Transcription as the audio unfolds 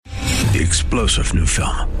The explosive new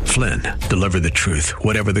film, Flynn, deliver the truth,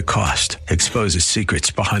 whatever the cost, exposes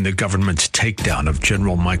secrets behind the government's takedown of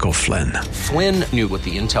General Michael Flynn. Flynn knew what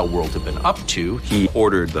the intel world had been up to. He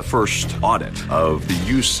ordered the first audit of the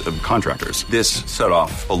use of contractors. This set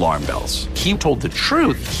off alarm bells. He told the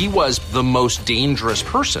truth. He was the most dangerous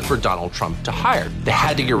person for Donald Trump to hire. They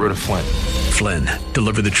had to get rid of Flynn. Flynn,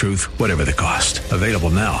 deliver the truth, whatever the cost. Available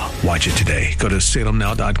now. Watch it today. Go to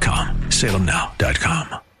salemnow.com.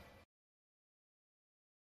 salemnow.com.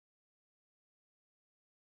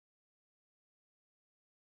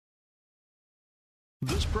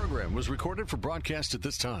 This program was recorded for broadcast at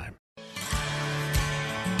this time.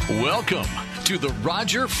 Welcome to the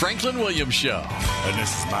Roger Franklin Williams Show. And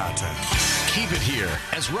this is my turn. Keep it here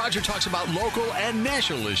as Roger talks about local and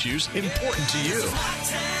national issues important to you.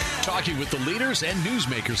 Talking with the leaders and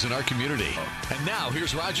newsmakers in our community. And now,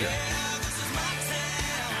 here's Roger.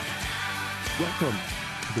 Welcome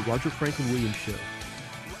to the Roger Franklin Williams Show,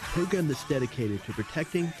 a program that's dedicated to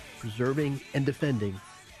protecting, preserving, and defending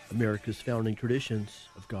America's founding traditions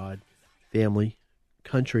of God, family,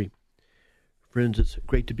 country. Friends, it's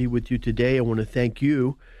great to be with you today. I want to thank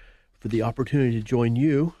you for the opportunity to join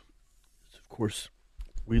you. Of course,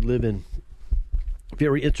 we live in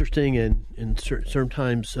very interesting and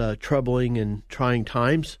sometimes troubling and trying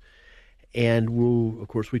times. And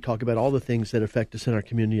we talk about all the things that affect us in our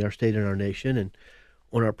community, our state, and our nation. And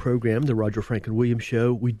on our program, the Roger Franklin Williams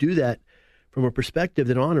Show, we do that from a perspective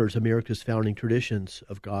that honors America's founding traditions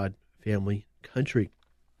of God, family, country.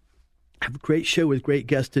 I have a great show with great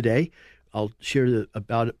guests today. I'll share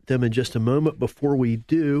about them in just a moment. Before we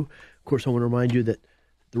do, of course, I want to remind you that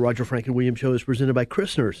the Roger Franklin Williams Show is presented by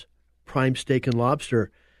Christner's Prime Steak and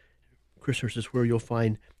Lobster. Christner's is where you'll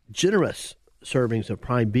find generous servings of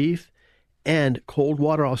prime beef and cold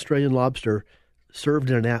water Australian lobster served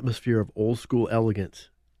in an atmosphere of old school elegance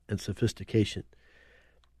and sophistication.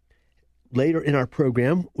 Later in our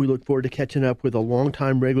program, we look forward to catching up with a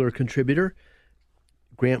longtime regular contributor,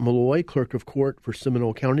 Grant Malloy, Clerk of Court for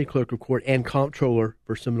Seminole County, Clerk of Court and Comptroller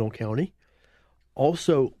for Seminole County.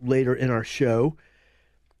 Also later in our show,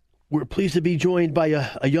 we're pleased to be joined by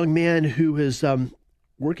a young man who is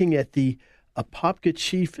working at the Apopka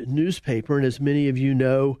Chief newspaper, and as many of you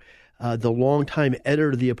know, the longtime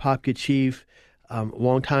editor of the Apopka Chief,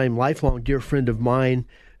 lifelong dear friend of mine,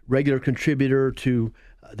 regular contributor to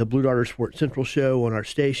the Blue Darter Sports Central show on our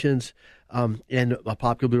stations, and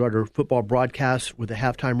Apopka Blue Darter football broadcasts with the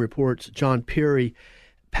halftime reports. John Perry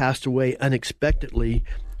passed away unexpectedly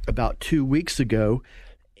about 2 weeks ago,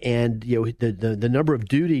 and the number of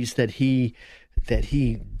duties that he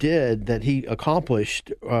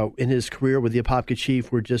accomplished in his career with the Apopka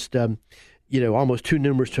Chief were just almost too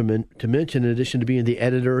numerous to mention. In addition to being the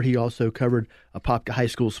editor, he also covered Apopka High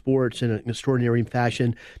School sports in an extraordinary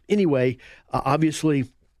fashion. Anyway, obviously,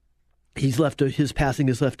 his passing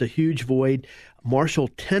has left a huge void. Marshall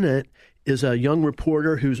Tennant is a young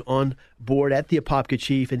reporter who's on board at the Apopka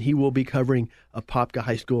Chief, and he will be covering Apopka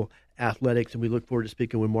High School athletics. And we look forward to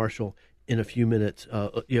speaking with Marshall in a few minutes,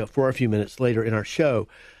 for a few minutes later in our show.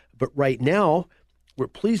 But right now, we're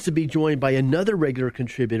pleased to be joined by another regular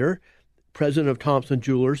contributor, President of Thompson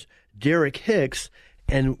Jewelers, Derek Hicks,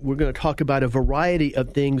 and we're going to talk about a variety of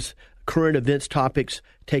things, current events, topics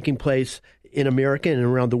taking place in America and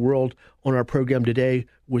around the world on our program today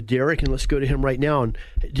with Derek. And let's go to him right now. And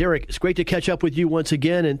Derek, it's great to catch up with you once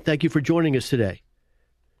again, and thank you for joining us today.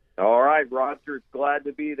 All right, Roger, glad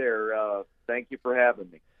to be there. Thank you for having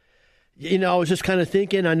me. I was just kind of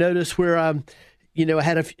thinking, I noticed where I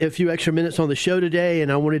had a few extra minutes on the show today,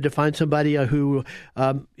 and I wanted to find somebody who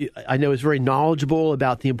I know is very knowledgeable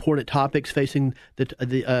about the important topics facing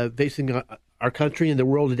facing our country and the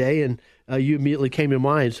world today, and you immediately came to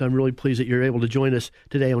mind, so I'm really pleased that you're able to join us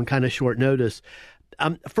today on kind of short notice.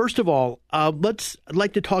 First of all, I'd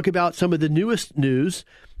like to talk about some of the newest news.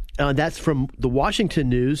 That's from the Washington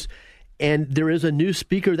News, and there is a new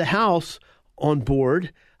Speaker of the House on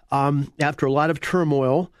board after a lot of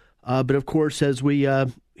turmoil. But of course, as we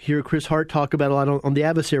hear Chris Hart talk about a lot on the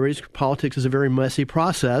adversaries, politics is a very messy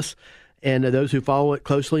process, and those who follow it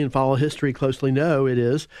closely and follow history closely know it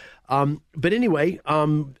is. But anyway,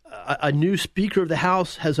 a new Speaker of the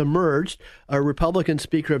House has emerged, a Republican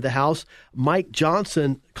Speaker of the House,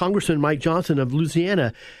 Congressman Mike Johnson of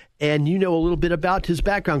Louisiana. And you know a little bit about his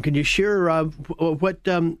background. Can you share what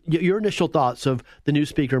your initial thoughts of the new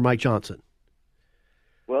Speaker, Mike Johnson?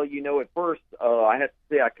 Well, at first, I have to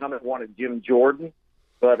say I kind of wanted Jim Jordan.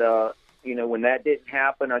 But, when that didn't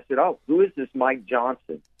happen, I said, who is this Mike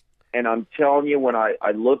Johnson? And I'm telling you, when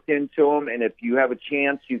I looked into him, and if you have a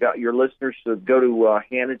chance, you got your listeners to go to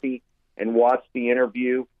Hannity and watch the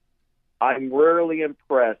interview. I'm rarely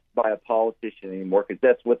impressed by a politician anymore because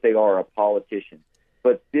that's what they are, a politician.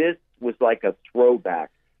 But this was like a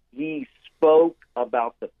throwback. He spoke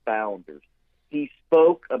about the founders. He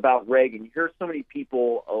spoke about Reagan. You hear so many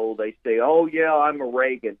people, they say, oh, yeah, I'm a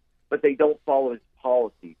Reagan, but they don't follow his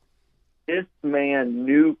policies. This man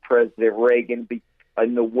knew President Reagan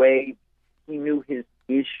in the way he knew his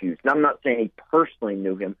issues. Now, I'm not saying he personally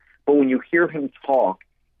knew him, but when you hear him talk,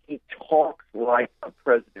 he talks like a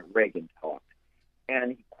President Reagan talked.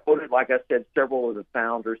 And he quoted, like I said, several of the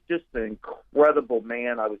founders. Just an incredible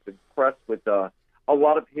man. I was impressed with a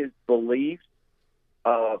lot of his beliefs.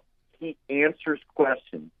 He answers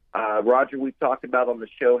questions. Roger, we've talked about on the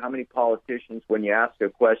show how many politicians, when you ask a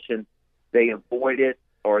question, they avoid it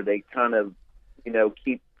or they kind of,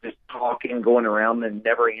 keep just talking, going around and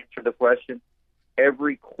never answer the question.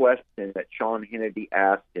 Every question that Sean Hannity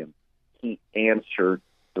asked him, he answered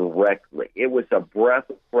directly. It was a breath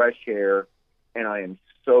of fresh air, and I am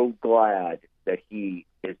so glad that he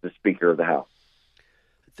is the Speaker of the House.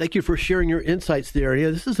 Thank you for sharing your insights there. Yeah,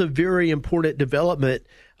 this is a very important development,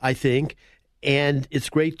 I think, and it's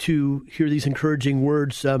great to hear these encouraging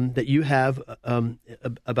words that you have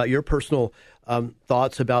about your personal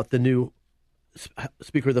thoughts about the new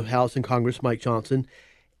Speaker of the House in Congress, Mike Johnson.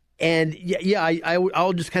 And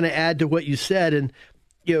I'll just kind of add to what you said, and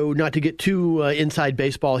not to get too inside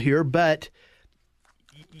baseball here, but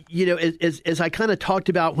as I kind of talked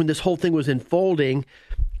about when this whole thing was unfolding,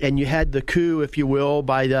 and you had the coup, if you will,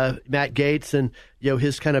 by Matt Gaetz and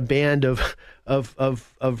his kind of band of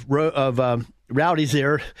rowdies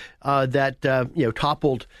there that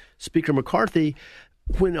toppled Speaker McCarthy.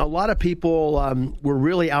 When a lot of people were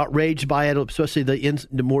really outraged by it, especially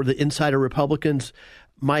the insider Republicans,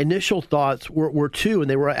 my initial thoughts were two, and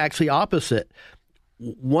they were actually opposite.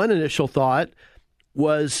 One initial thought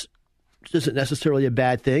was, this isn't necessarily a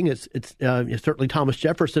bad thing. It's certainly Thomas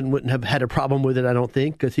Jefferson wouldn't have had a problem with it, I don't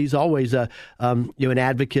think, because he's always an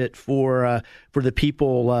advocate for the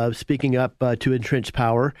people speaking up to entrenched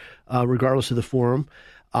power, regardless of the forum.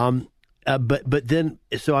 But then,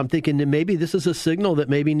 so I'm thinking that maybe this is a signal that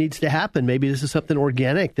maybe needs to happen. Maybe this is something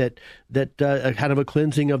organic that kind of a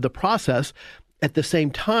cleansing of the process. At the same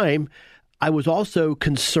time, I was also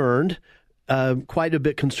concerned, quite a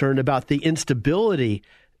bit concerned about the instability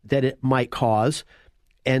that it might cause,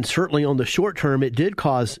 and certainly on the short term, it did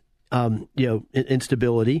cause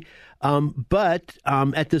instability. But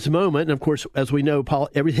at this moment, and of course, as we know,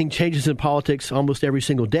 everything changes in politics almost every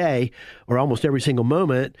single day or almost every single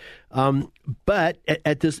moment. But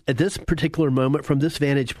at this particular moment, from this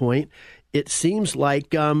vantage point, it seems like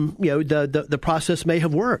the process may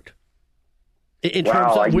have worked. In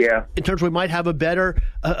terms, we might have a better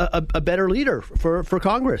leader for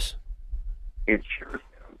Congress. It sure.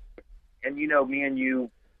 And me and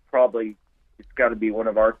you probably, it's got to be one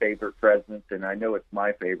of our favorite presidents, and I know it's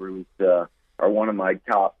my favorite. Or one of my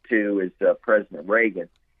top two is President Reagan,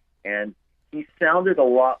 and he sounded a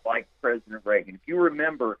lot like President Reagan. If you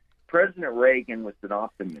remember, President Reagan was an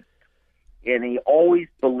optimist, and he always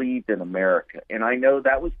believed in America. And I know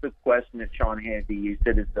that was the question that Sean Hannity, you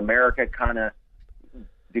said, is America kind of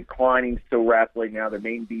declining so rapidly now? There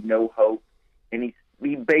may be no hope. And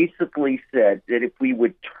he basically said that if we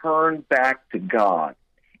would turn back to God,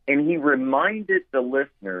 and he reminded the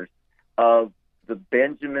listeners of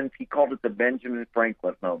he called it the Benjamin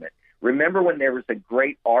Franklin moment. Remember when there was a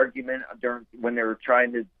great argument when they were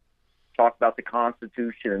trying to talk about the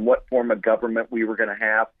Constitution and what form of government we were going to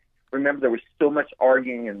have? Remember, there was so much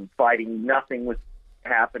arguing and fighting. Nothing was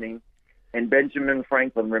happening. And Benjamin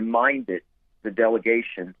Franklin reminded the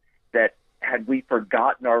delegation that had we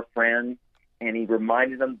forgotten our friend, and he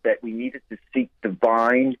reminded them that we needed to seek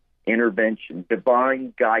divine intervention,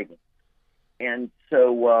 divine guidance. And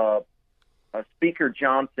so Speaker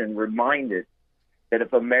Johnson reminded that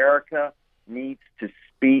if America needs to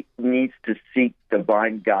seek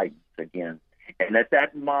divine guidance again, and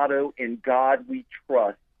that motto, "In God we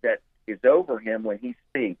trust," that is over him when he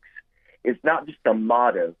speaks, is not just a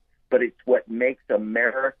motto, but it's what makes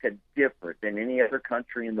America different than any other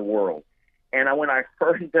country in the world. And when I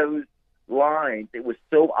heard those lines, it was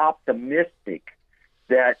so optimistic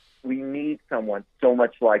that we need someone so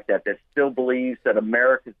much like that still believes that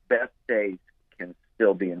America's best days can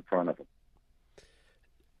still be in front of them.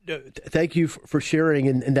 Thank you for sharing,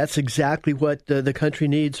 and that's exactly what the country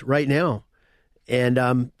needs right now. And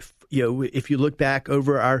if you look back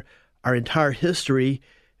over our entire history,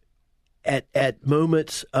 at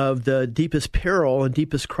moments of the deepest peril and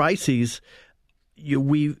deepest crises,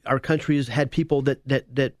 our country has had people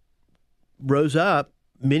that rose up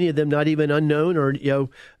many of them not even unknown, or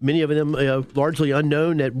many of them largely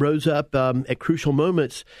unknown, that rose up at crucial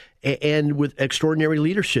moments and with extraordinary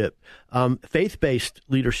leadership, faith-based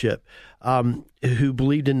leadership, who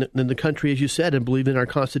believed in the country, as you said, and believed in our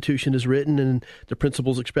Constitution as written and the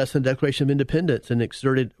principles expressed in the Declaration of Independence, and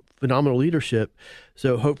exerted phenomenal leadership.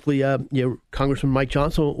 So hopefully, Congressman Mike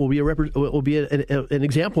Johnson will be an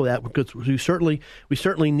example of that, because we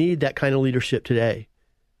certainly need that kind of leadership today.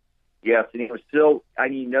 Yes, and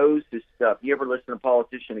he knows his stuff. You ever listen to a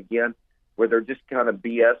politician again where they're just kind of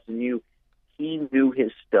BSing you? He knew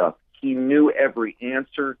his stuff. He knew every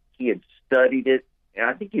answer. He had studied it. And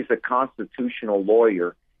I think he's a constitutional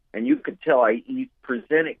lawyer. And you could tell he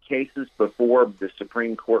presented cases before the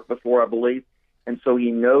Supreme Court before, I believe. And so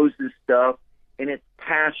he knows his stuff. And it's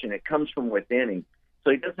passion. It comes from within him.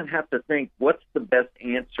 So he doesn't have to think, what's the best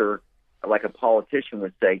answer, like a politician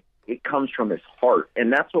would say. It comes from his heart.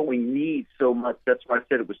 And that's what we need so much. That's why I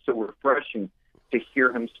said it was so refreshing to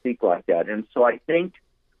hear him speak like that. And so I think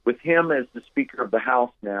with him as the Speaker of the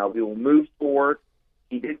House now, we will move forward.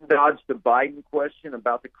 He didn't dodge the Biden question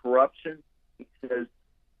about the corruption. He says,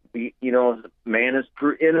 man is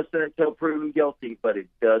innocent until proven guilty, but it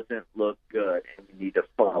doesn't look good, and we need to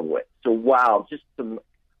follow it. So, wow,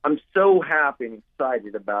 I'm so happy and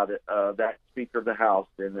excited about it, that Speaker of the House,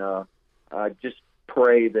 and I just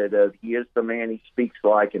pray that he is the man he speaks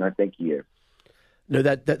like, and I think he is. No,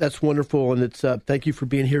 that's wonderful, and it's thank you for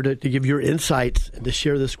being here to give your insights and to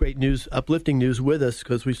share this great news, uplifting news with us,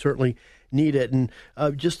 because we certainly need it. And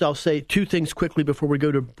I'll say two things quickly before we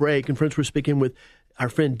go to break. And friends, we're speaking with our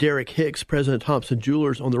friend Derek Hicks, president of Thompson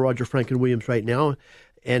Jewelers, on the Roger Franklin Williams right now,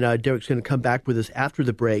 and Derek's going to come back with us after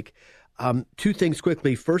the break. Two things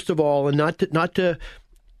quickly. First of all, and not to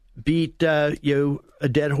beat a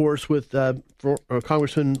dead horse with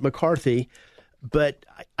Congressman McCarthy, but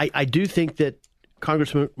I do think that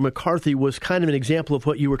Congressman McCarthy was kind of an example of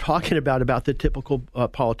what you were talking about the typical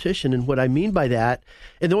politician. And what I mean by that,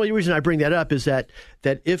 and the only reason I bring that up is that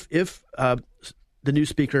if the new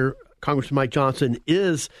Speaker, Congressman Mike Johnson,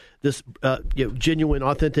 is this genuine,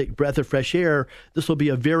 authentic breath of fresh air, this will be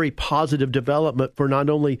a very positive development for not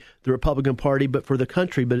only the Republican Party but for the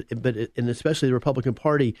country. But and especially the Republican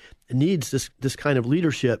Party needs this kind of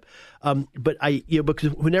leadership. But because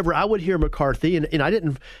whenever I would hear McCarthy, and I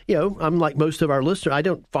didn't, I'm like most of our listeners, I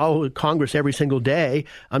don't follow Congress every single day.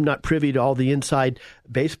 I'm not privy to all the inside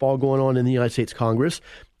baseball going on in the United States Congress.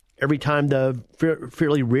 Every time the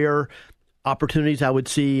fairly rare opportunities I would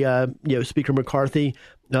see, Speaker McCarthy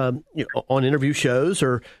on interview shows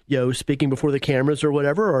or, speaking before the cameras or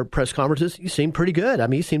whatever, or press conferences, he seemed pretty good. I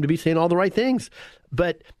mean, he seemed to be saying all the right things.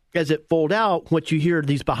 But as it fold out, what you hear,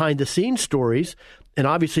 these behind-the-scenes stories, and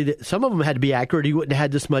obviously some of them had to be accurate. He wouldn't have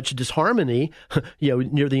had this much disharmony,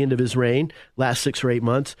 near the end of his reign, last 6 or 8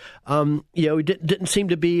 months. He didn't seem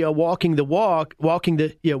to be walking the walk.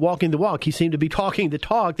 He seemed to be talking the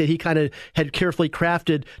talk that he kind of had carefully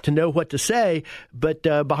crafted to know what to say. But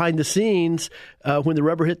behind the scenes, when the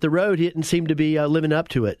rubber hit the road, he didn't seem to be living up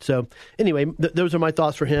to it. So anyway, those are my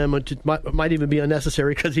thoughts for him. It might even be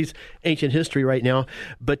unnecessary because he's ancient history right now.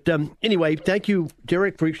 But anyway, thank you,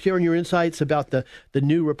 Derek, for sharing your insights about the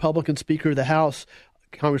new Republican Speaker of the House,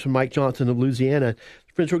 Congressman Mike Johnson of Louisiana.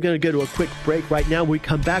 Friends, we're going to go to a quick break right now. When we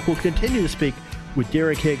come back, we'll continue to speak with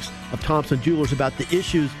Derek Hicks of Thompson Jewelers about the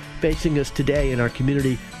issues facing us today in our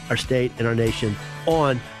community, our state, and our nation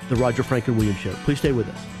on the Roger Franklin Williams Show. Please stay with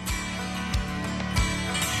us.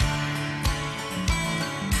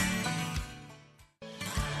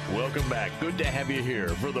 Welcome back. Good to have you here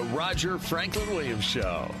for the Roger Franklin Williams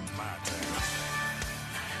Show.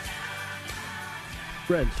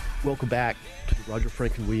 Friends, welcome back to the Roger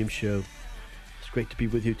Franklin Williams Show. It's great to be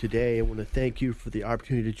with you today. I want to thank you for the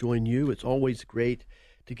opportunity to join you. It's always great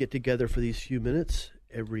to get together for these few minutes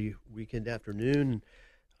every weekend afternoon and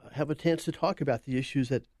have a chance to talk about the issues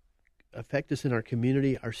that affect us in our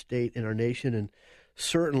community, our state, and our nation. And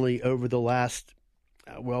certainly over the last,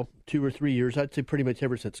 2 or 3 years, I'd say pretty much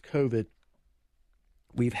ever since COVID,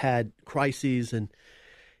 we've had crises and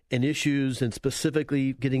issues, and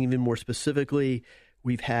specifically, getting even more specifically,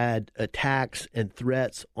 we've had attacks and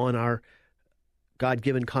threats on our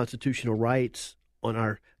God-given constitutional rights, on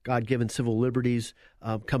our God-given civil liberties,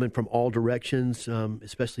 coming from all directions,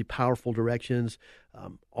 especially powerful directions,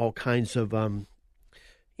 all kinds of,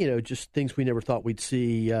 just things we never thought we'd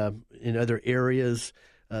see in other areas.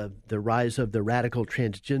 The rise of the radical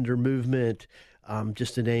transgender movement,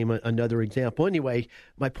 just to name another example. Anyway,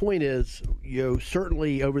 my point is,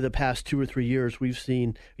 certainly over the past 2 or 3 years, we've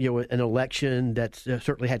seen, an election that's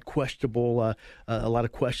certainly had a lot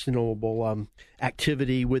of questionable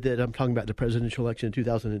activity with it. I'm talking about the presidential election in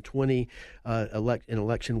 2020, an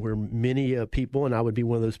election where many people, and I would be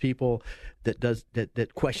one of those people that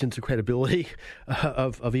questions the credibility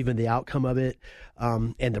of even the outcome of it,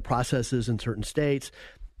 and the processes in certain states.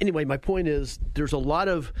 Anyway, my point is, there's a lot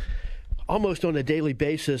of, almost on a daily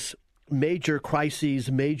basis, major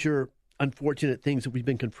crises, major unfortunate things that we've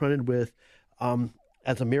been confronted with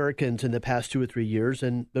as Americans in the past 2 or 3 years.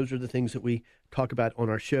 And those are the things that we talk about on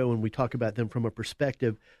our show, and we talk about them from a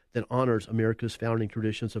perspective that honors America's founding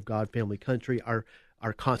traditions of God, family, country, our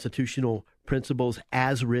constitutional principles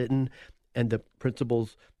as written, and the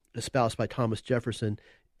principles espoused by Thomas Jefferson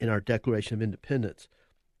in our Declaration of Independence.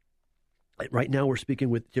 Right now, we're speaking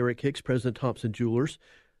with Derek Hicks, President Thompson Jewelers. A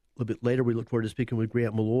little bit later, we look forward to speaking with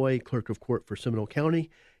Grant Malloy, Clerk of Court for Seminole County.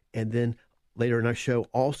 And then later in our show,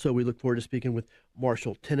 also, we look forward to speaking with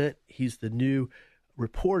Marshall Tennant. He's the new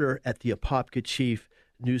reporter at the Apopka Chief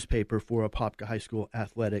newspaper for Apopka High School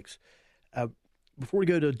athletics. Before we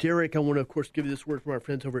go to Derek, I want to, of course, give you this word from our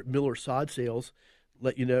friends over at Miller Sod Sales.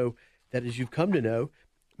 Let you know that, as you've come to know,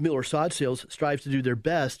 Miller Sod Sales strives to do their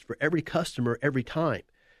best for every customer every time.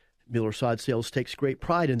 Miller Sod Sales takes great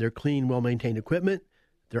pride in their clean, well-maintained equipment,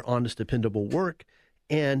 their honest, dependable work,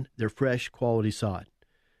 and their fresh, quality sod.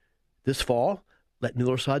 This fall, let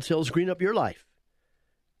Miller Sod Sales green up your life.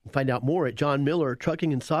 Find out more at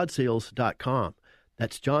johnmillertruckingandsodSales.com.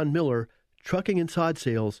 That's John Miller,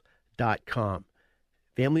 truckingandsodSales.com.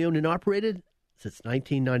 Family-owned and operated since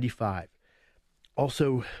 1995.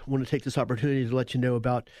 Also, want to take this opportunity to let you know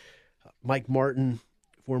about Mike Martin,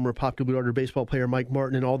 former Apopka Blue Darter baseball player Mike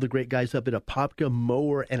Martin, and all the great guys up at Apopka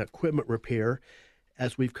Mower and Equipment Repair.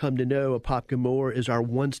 As we've come to know, Apopka Mower is our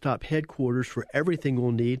one-stop headquarters for everything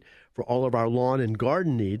we'll need for all of our lawn and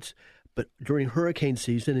garden needs. But during hurricane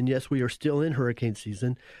season, and yes, we are still in hurricane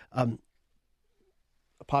season,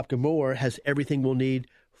 Apopka Mower has everything we'll need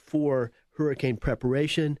for hurricane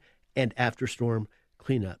preparation and after-storm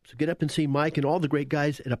cleanup. So get up and see Mike and all the great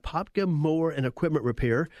guys at Apopka Mower and Equipment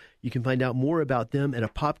Repair. You can find out more about them at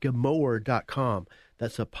apopkamower.com.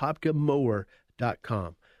 That's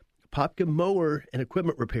apopkamower.com. Apopka Mower and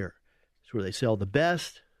Equipment Repair. It's where they sell the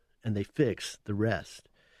best and they fix the rest.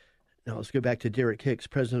 Now let's go back to Derek Hicks,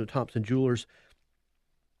 president of Thompson Jewelers.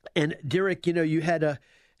 And Derek, you had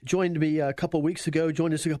joined us a couple of weeks ago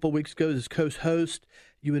as co-host.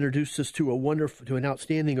 You introduced us to an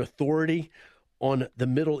outstanding authority on the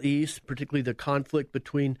Middle East, particularly the conflict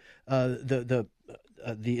between the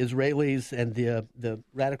Israelis and the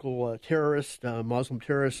radical terrorist, Muslim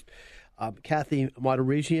terrorist, Kathy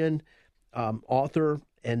Madarigian, author,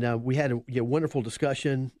 and we had a wonderful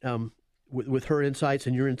discussion with her insights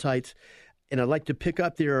and your insights. And I'd like to pick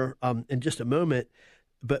up there in just a moment.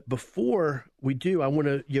 But before we do, I want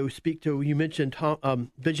to speak to, you mentioned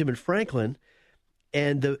Benjamin Franklin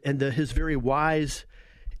and his very wise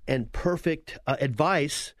and perfect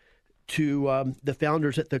advice to the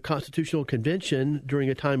founders at the Constitutional Convention during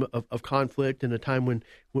a time of conflict and a time when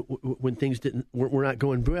things were not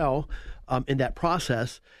going well in that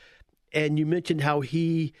process. And you mentioned how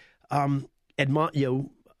he admonished,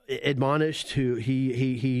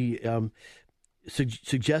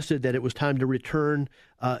 suggested that it was time to return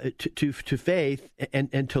to faith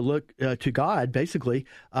and to look to God, basically,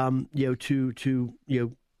 to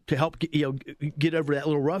help get over that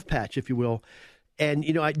little rough patch, if you will. And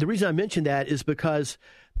the reason I mention that is because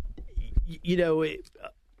if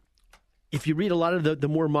you read a lot of the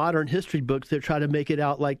more modern history books, they try to make it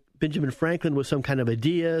out like Benjamin Franklin was some kind of a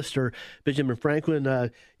deist, or Benjamin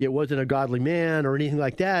Franklin wasn't a godly man, or anything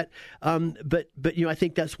like that. But I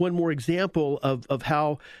think that's one more example of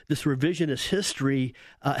how this revisionist history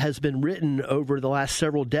has been written over the last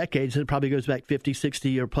several decades, and it probably goes back 50,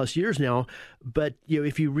 60 or plus years now. But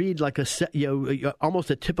if you read like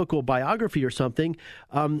almost a typical biography or something,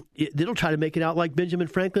 it'll try to make it out like Benjamin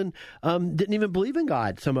Franklin didn't even believe in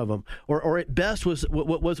God. Some of them, or at best was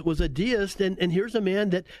a deist. And here's a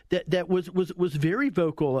man that was very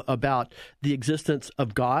vocal about the existence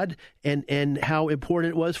of God and how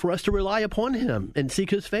important it was for us to rely upon him and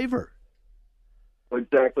seek his favor.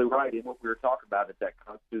 Exactly right. And what we were talking about at that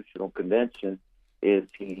Constitutional Convention is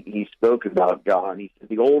he spoke about God. He said,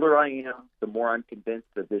 the older I am, the more I'm convinced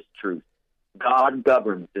of this truth. God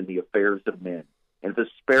governs in the affairs of men. And if a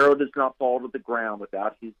sparrow does not fall to the ground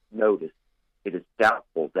without his notice, it is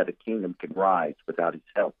doubtful that a kingdom can rise without his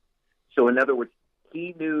help. So in other words,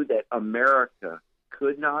 he knew that America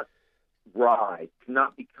could not rise,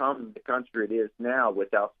 cannot become the country it is now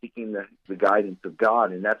without seeking the guidance of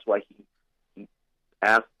God. And that's why he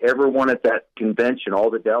asked everyone at that convention, all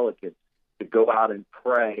the delegates, to go out and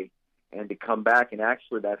pray and to come back. And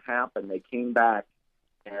actually that happened. They came back,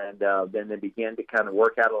 and then they began to kind of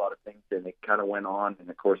work out a lot of things, and it kind of went on. And,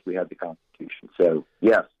 of course, we had the Constitution. So,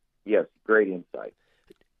 yes, great insight.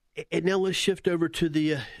 And now let's shift over to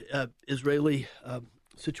the Israeli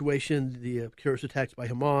situation, the terrorist attacks by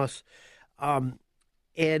Hamas.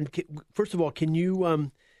 First of all, can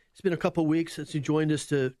you, it's been a couple of weeks since you joined us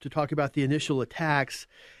to talk about the initial attacks.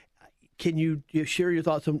 Can you share your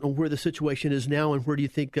thoughts on where the situation is now and where do you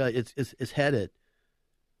think it's headed?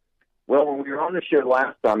 Well, when we were on the show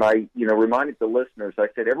last time, I reminded the listeners, I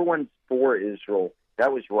said everyone's for Israel.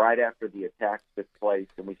 That was right after the attacks took place,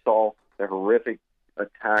 and we saw the horrific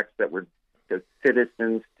attacks that were to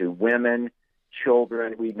citizens, to women,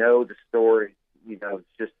 children. We know the story. It's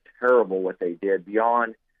just terrible what they did.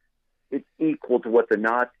 Beyond, it's equal to what the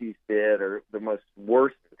Nazis did, or the most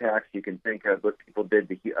worst attacks you can think of, what people did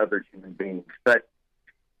to other human beings. But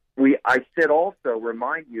I said also,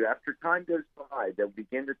 remind you, after time goes by, they'll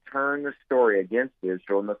begin to turn the story against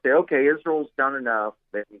Israel, and they'll say, okay, Israel's done enough,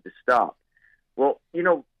 they need to stop. Well,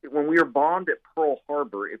 when we were bombed at Pearl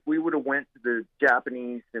Harbor, if we would have went to the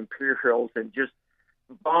Japanese Imperials and just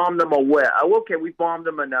bombed them away, okay, we bombed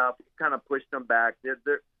them enough, kind of pushed them back,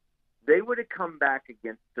 they would have come back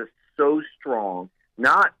against us so strong,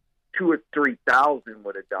 not 2,000 or 3,000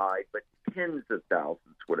 would have died, but tens of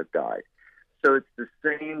thousands would have died. So it's the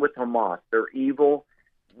same with Hamas. They're evil.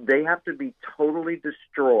 They have to be totally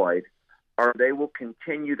destroyed, or they will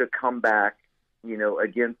continue to come back,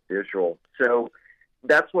 against Israel. So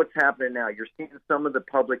that's what's happening now. You're seeing some of the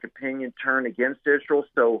public opinion turn against Israel.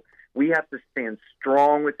 So we have to stand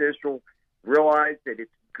strong with Israel, realize that it's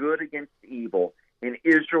good against evil, and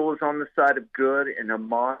Israel is on the side of good, and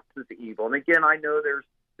Hamas is evil. And again, I know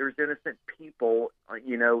there's innocent people,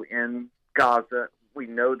 in Gaza. We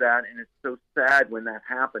know that, and it's so sad when that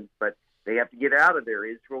happens. But they have to get out of there.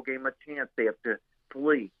 Israel gave them a chance. They have to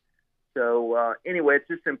flee. So anyway, it's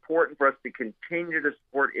just important for us to continue to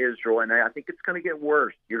support Israel, and I think it's going to get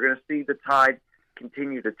worse. You're going to see the tide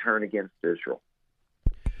continue to turn against Israel.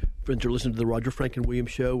 Friends, you're listening to the Roger Franklin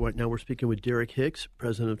Williams Show. Right now we're speaking with Derek Hicks,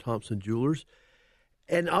 president of Thompson Jewelers.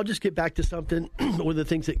 And I'll just get back to something, one of the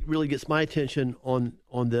things that really gets my attention on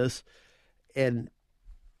this, and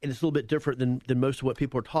it's a little bit different than most of what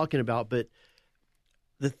people are talking about, but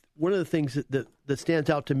one of the things that stands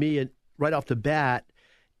out to me and right off the bat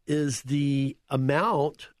is the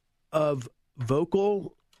amount of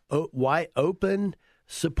vocal, wide open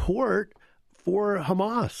support for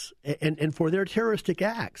Hamas and for their terroristic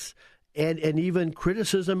acts, and even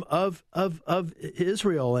criticism of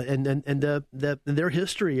Israel and their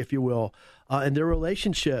history, if you will, and their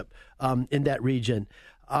relationship in that region.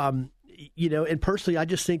 And personally, I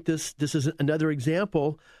just think this is another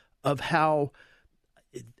example of how,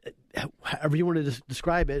 however you want to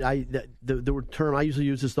describe it, the term I usually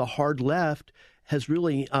use is the hard left has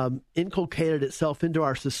really inculcated itself into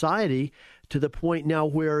our society to the point now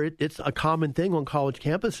where it's a common thing on college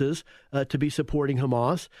campuses to be supporting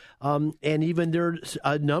Hamas. And even there's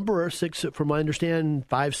a number, from my understanding,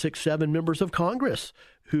 5, 6, 7 members of Congress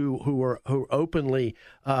who are openly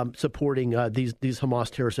supporting these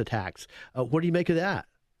Hamas terrorist attacks. What do you make of that?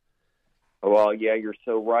 Well, yeah, you're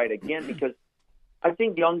so right. Again, because I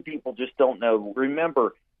think young people just don't know.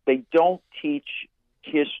 Remember, they don't teach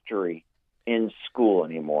history in school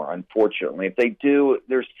anymore, unfortunately. If they do,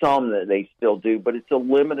 there's some that they still do, but it's a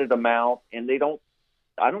limited amount, and they don't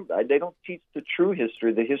teach the true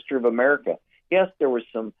history, the history of America. Yes, there was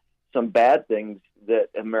some bad things that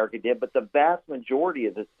America did, but the vast majority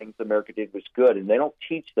of the things America did was good, and they don't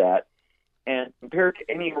teach that. And compared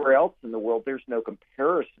to anywhere else in the world, there's no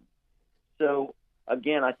comparison. So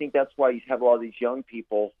again, I think that's why you have a lot of these young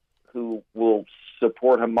people who will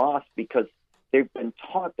support Hamas, because they've been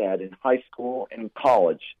taught that in high school and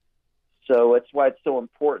college. So that's why it's so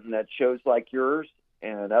important that shows like yours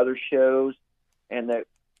and other shows, and that,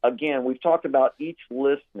 again, we've talked about each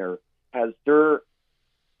listener has their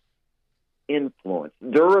influence,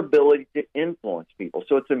 their ability to influence people.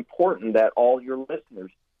 So it's important that all your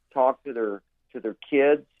listeners talk to their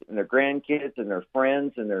kids and their grandkids and their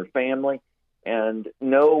friends and their family, and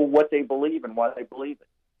know what they believe and why they believe it.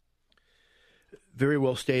 Very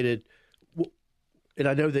well stated. And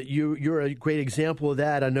I know that you're a great example of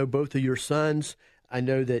that. I know both of your sons. I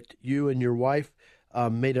know that you and your wife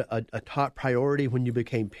made a top priority when you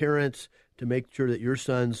became parents to make sure that your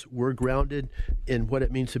sons were grounded in what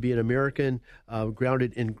it means to be an American,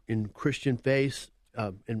 grounded in Christian faith,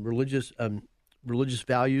 and religious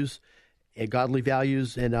values and godly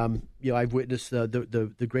values, and I've witnessed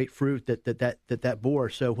the great fruit that bore.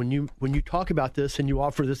 So when you talk about this and you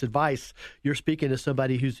offer this advice, you're speaking to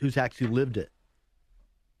somebody who's actually lived it.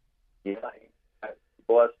 Yeah, I'm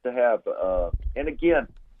blessed to have. And again,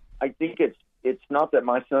 I think it's not that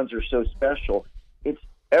my sons are so special. It's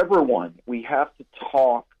everyone. We have to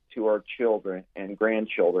talk to our children and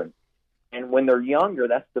grandchildren. And when they're younger,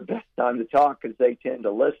 that's the best time to talk because they tend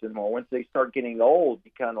to listen more. Once they start getting old,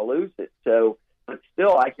 you kind of lose it. So, but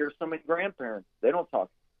still, I hear so many grandparents, they don't talk.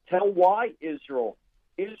 Tell why Israel,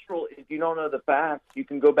 if you don't know the facts, you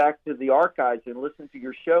can go back to the archives and listen to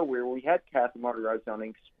your show where we had Kathy Martin on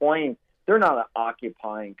and explain they're not an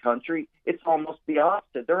occupying country. It's almost the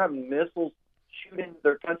opposite. They're having missiles shooting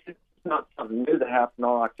their country. It's not something new that happened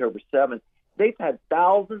on October 7th. They've had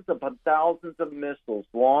thousands upon thousands of missiles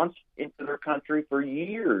launched into their country for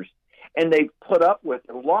years, and they've put up with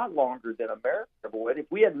it a lot longer than America would. If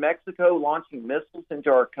we had Mexico launching missiles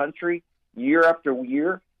into our country year after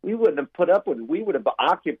year, we wouldn't have put up with it. We would have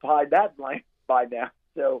occupied that land by now.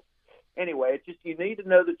 So anyway, it's just you need to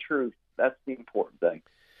know the truth. That's the important thing.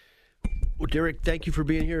 Well, Derek, thank you for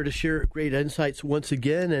being here to share great insights once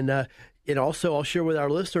again. And also, I'll share with our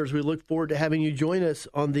listeners, we look forward to having you join us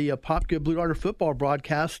on the Apopka Blue Darter football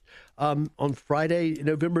broadcast on Friday,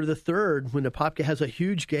 November the 3rd, when Apopka has a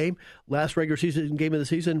huge game, last regular season game of the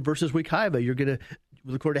season versus Wekiva.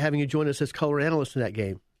 We look forward to having you join us as color analyst in that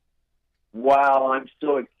game. Wow, I'm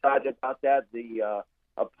so excited about that. The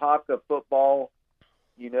Apopka football,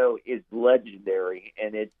 is legendary,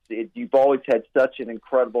 and you've always had such an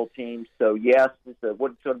incredible team. So yes, it's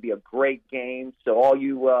going to be a great game. So all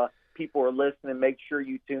you people are listening, make sure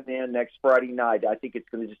you tune in next Friday night. I think it's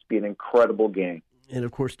going to just be an incredible game. And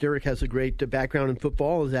of course, Derek has a great background in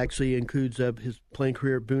football. It actually includes his playing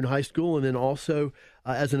career at Boone High School, and then also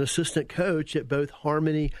as an assistant coach at both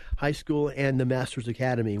Harmony High School and the Masters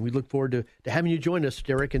Academy. We look forward to having you join us,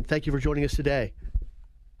 Derek, and thank you for joining us today.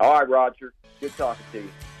 All right, Roger. Good talking to you.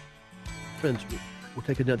 Friends, we'll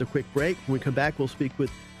take another quick break. When we come back, we'll speak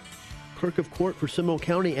with Clerk of Court for Seminole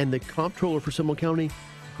County and the Comptroller for Seminole County,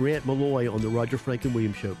 Grant Malloy, on the Roger Franklin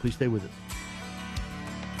Williams Show. Please stay with us.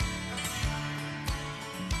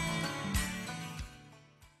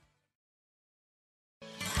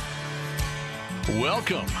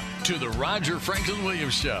 Welcome to the Roger Franklin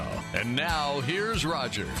Williams Show. And now, here's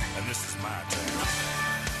Roger. And this is my turn.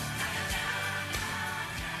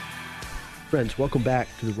 Friends, welcome back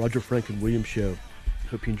to the Roger Franklin Williams Show.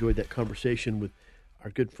 Hope you enjoyed that conversation with our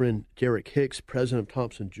good friend Derek Hicks, president of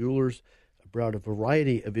Thompson Jewelers, about a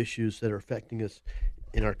variety of issues that are affecting us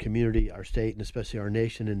in our community, our state, and especially our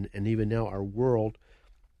nation, and even now our world.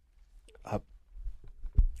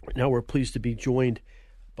 Now we're pleased to be joined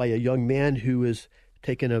by a young man who has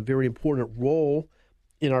taken a very important role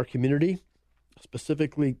in our community,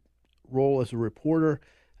 specifically role as a reporter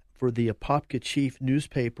for the Apopka Chief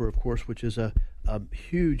newspaper, of course, which is a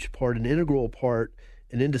huge part, an integral part,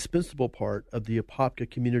 an indispensable part of the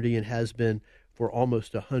Apopka community and has been for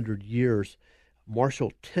almost 100 years.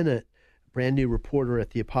 Marshall Tennant, brand new reporter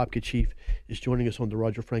at the Apopka Chief, is joining us on the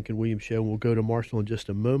Roger Franklin Williams Show, and we'll go to Marshall in just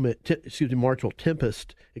a moment. Marshall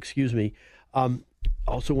Tempest,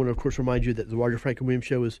 Also want to, of course, remind you that the Roger Franklin Williams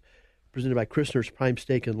Show is presented by Christner's Prime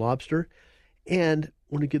Steak and Lobster. And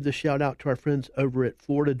want to give the shout out to our friends over at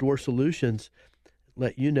Florida Door Solutions.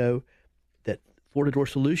 Let you know that Florida Door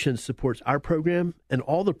Solutions supports our program and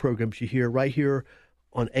all the programs you hear right here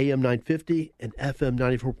on AM 950 and FM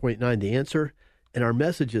 94.9 The Answer, and our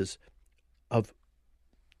messages of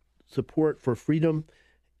support for freedom,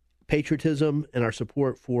 patriotism, and our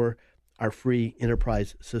support for our free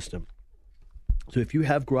enterprise system. So if you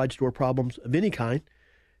have garage door problems of any kind,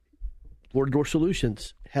 Florida Door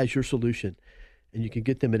Solutions has your solution. And you can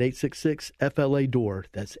get them at 866-FLA-DOOR.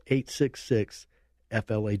 That's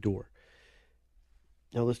 866-FLA-DOOR.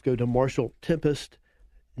 Now let's go to Marshall Tempest,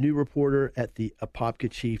 new reporter at the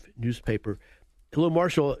Apopka Chief newspaper. Hello,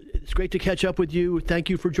 Marshall. It's great to catch up with you. Thank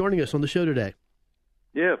you for joining us on the show today.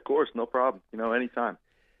 Yeah, of course. No problem. Anytime.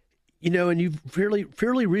 And you've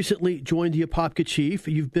fairly recently joined the Apopka Chief.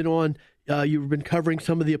 You've been covering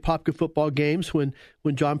some of the Apopka football games when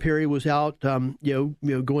John Perry was out, going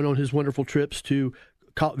on his wonderful trips to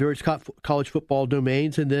various college football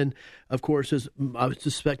domains. And then, of course, as I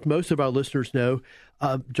suspect most of our listeners know,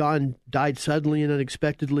 John died suddenly and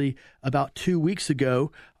unexpectedly about 2 weeks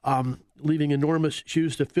ago, leaving enormous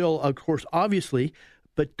shoes to fill, of course, obviously.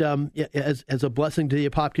 But as a blessing to the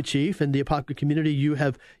Apopka Chief and the Apopka community,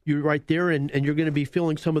 you're right there, and you're going to be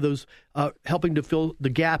filling some of those, helping to fill the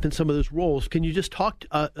gap in some of those roles. Can you just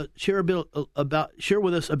share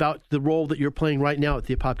with us about the role that you're playing right now at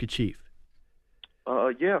the Apopka Chief?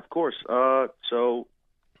 Yeah, of course. So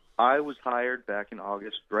I was hired back in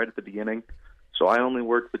August, right at the beginning. So I only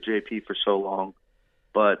worked with JP for so long.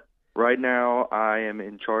 But right now I am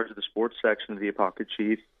in charge of the sports section of the Apopka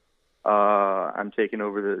Chief. I'm taking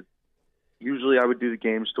over usually I would do the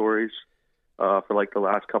game stories for like the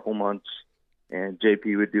last couple months, and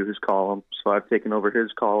JP would do his column. So I've taken over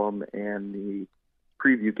his column and the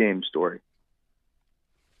preview game story,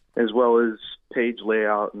 as well as page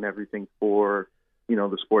layout and everything for,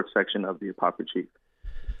 the sports section of the Apopka Chief.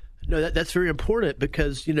 No, that's very important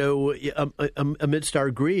because, amidst our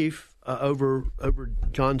grief over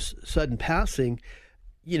John's sudden passing,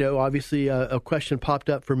 obviously a question popped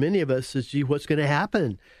up for many of us is, gee, what's going to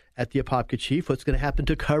happen at the Apopka Chief? What's going to happen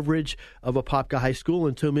to coverage of Apopka High School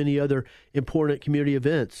and so many other important community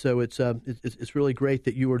events? So it's really great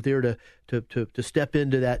that you were there to step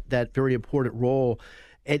into that very important role.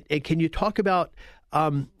 And can you talk about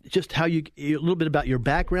just how a little bit about your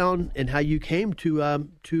background and how you came to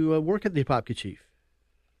work at the Apopka Chief?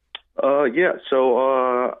 Yeah,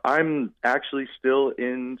 so I'm actually still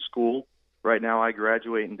in school right now. I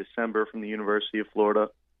graduate in December from the University of Florida.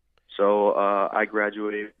 So I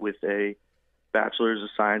graduated with a Bachelor's of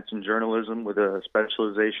Science in Journalism with a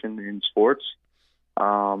specialization in sports.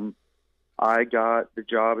 I got the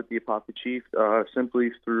job at the Apopka Chief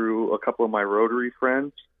simply through a couple of my Rotary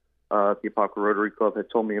friends. The Apopka Rotary Club had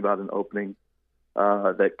told me about an opening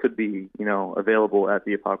that could be, available at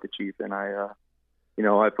the Apopka Chief, and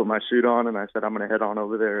I put my suit on and I said I'm going to head on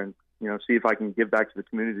over there and see if I can give back to the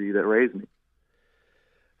community that raised me.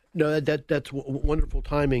 No, that's wonderful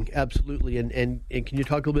timing, absolutely. And can you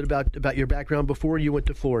talk a little bit about your background before you went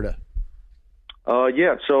to Florida?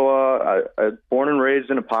 Yeah, so I born and raised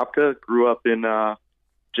in Apopka, grew up in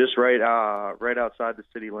just right outside the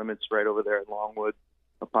city limits, right over there in Longwood,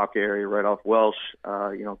 Apopka area, right off Welsh.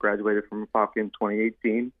 Graduated from Apopka in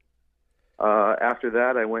 2018. After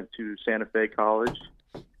that, I went to Santa Fe College,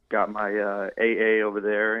 got my AA over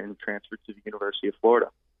there, and transferred to the University of Florida.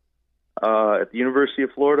 At the University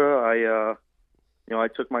of Florida, I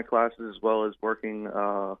took my classes as well as working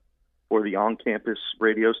for the on-campus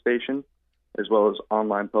radio station, as well as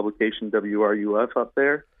online publication WRUF up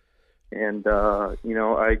there. And,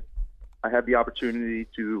 I had the opportunity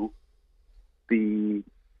to be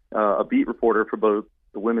a beat reporter for both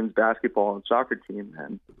the women's basketball and soccer team.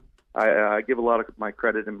 And I give a lot of my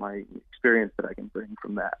credit and my experience that I can bring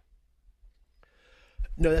from that.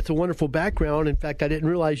 No, that's a wonderful background. In fact, I didn't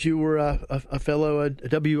realize you were a fellow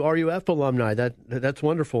WRUF alumni. That's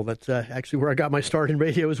wonderful. That's actually where I got my start in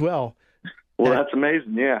radio as well. Well, that's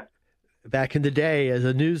amazing, yeah. Back in the day as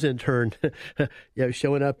a news intern,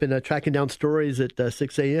 showing up and tracking down stories at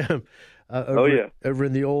 6 a.m. Over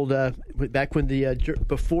in the old, back when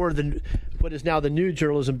before what is now the new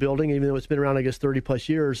journalism building, even though it's been around, I guess, 30 plus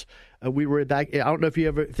years, we were back. I don't know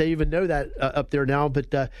if they even know that up there now,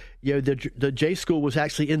 but the J School was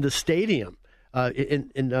actually in the stadium,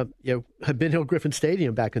 in Ben Hill Griffin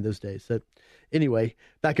Stadium back in those days. So anyway,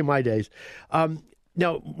 back in my days.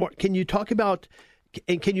 Now, Mark, can you talk about,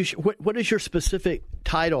 and can you what is your specific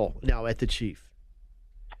title now at the Chief?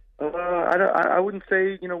 I wouldn't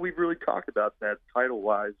say, we've really talked about that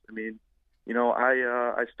title-wise. I mean,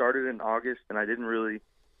 I started in August, and I didn't really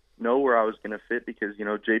know where I was going to fit because,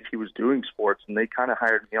 JP was doing sports, and they kind of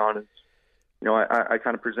hired me on as, I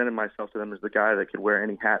kind of presented myself to them as the guy that could wear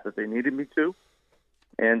any hat that they needed me to.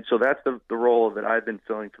 And so that's the role that I've been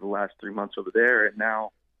filling for the last 3 months over there, and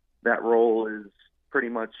now that role is pretty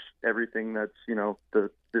much everything that's,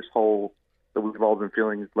 this whole that we've all been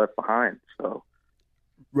feeling is left behind, so...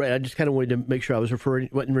 Right. I just kind of wanted to make sure I wasn't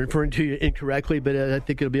referring to you incorrectly, but I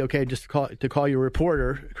think it'll be okay just to call you a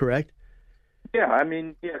reporter, correct? Yeah. I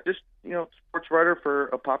mean, just, sports writer for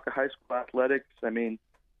Apopka High School Athletics. I mean,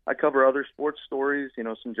 I cover other sports stories,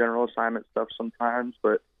 some general assignment stuff sometimes,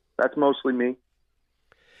 but that's mostly me.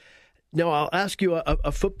 Now, I'll ask you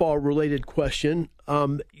a football-related question.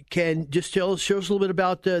 Can just show us a little bit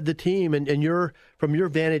about the team and from your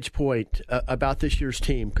vantage point about this year's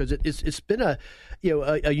team, because it's been a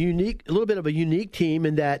little bit of a unique team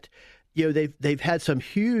in that they've had some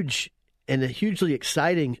huge and hugely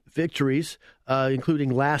exciting victories, including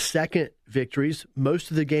last-second victories.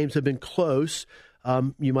 Most of the games have been close.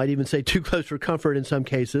 You might even say too close for comfort in some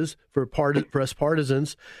cases for us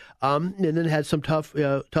partisans, and then had some tough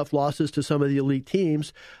losses to some of the elite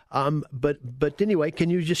teams. But anyway,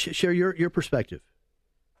 can you just share your perspective?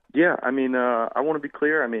 Yeah, I mean, I want to be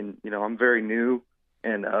clear. I mean, I'm very new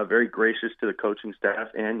and very gracious to the coaching staff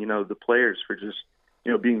and, the players for just,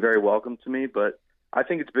 being very welcome to me. But I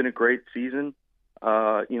think it's been a great season.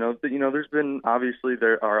 There's been, obviously,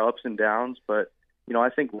 there are ups and downs, but, I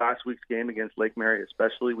think last week's game against Lake Mary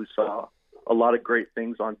especially, we saw a lot of great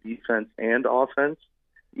things on defense and offense,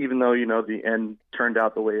 even though, the end turned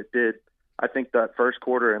out the way it did. I think that first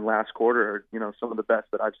quarter and last quarter are, some of the best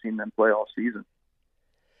that I've seen them play all season.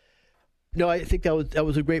 No, I think that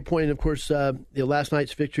was a great point. And of course, last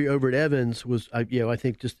night's victory over at Evans was, I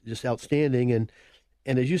think just outstanding. And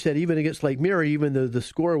as you said, even against Lake Mary, even though the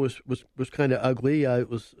score was kind of ugly, it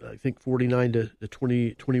was I think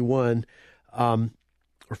 49-21,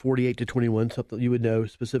 or 48-21, something you would know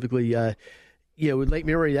specifically. With Lake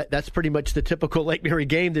Mary, that's pretty much the typical Lake Mary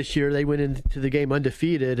game this year. They went into the game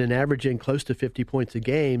undefeated and averaging close to 50 points a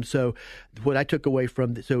game. So what I took away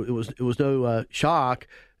from it was no shock.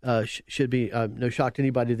 Should be no shock to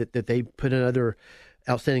anybody that they put another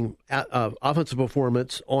outstanding offensive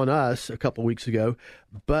performance on us a couple weeks ago.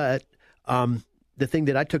 But the thing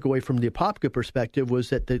that I took away from the Apopka perspective was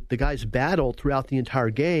that the guys battled throughout the entire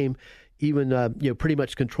game, even pretty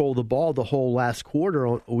much controlled the ball the whole last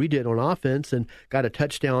quarter. We did on offense and got a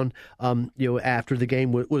touchdown. After the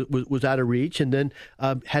game was out of reach, and then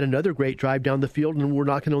had another great drive down the field, and we're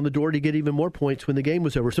knocking on the door to get even more points when the game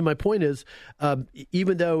was over. So my point is,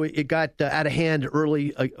 even though it got out of hand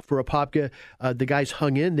early for Apopka, the guys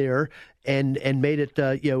hung in there and made it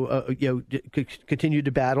continued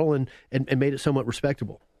to battle and made it somewhat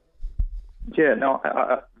respectable. Yeah, no,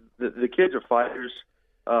 the kids are fighters.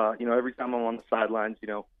 Every time I'm on the sidelines,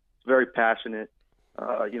 it's very passionate.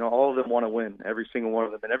 All of them want to win, every single one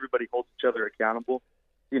of them, and everybody holds each other accountable.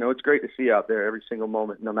 It's great to see out there every single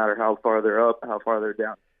moment, no matter how far they're up, how far they're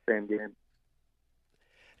down, same game.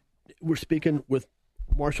 We're speaking with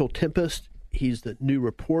Marshall Tempest. He's the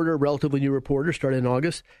relatively new reporter, started in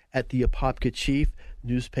August at the Apopka Chief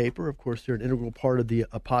newspaper. Of course, they're an integral part of the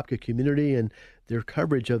Apopka community, and their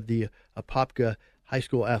coverage of the Apopka high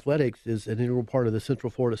school athletics is an integral part of the Central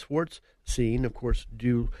Florida sports scene, of course,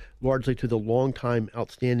 due largely to the longtime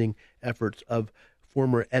outstanding efforts of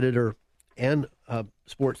former editor and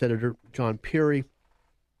sports editor John Perry,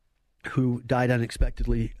 who died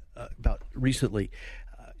unexpectedly about recently.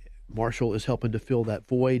 Marshall is helping to fill that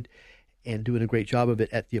void and doing a great job of it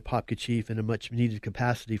at the Apopka Chief in a much-needed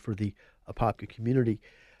capacity for the Apopka community.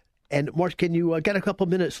 And, Marsh, can you got a couple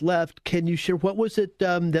minutes left? Can you share what was it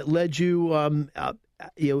that led you,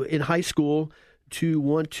 in high school to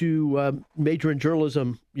want to major in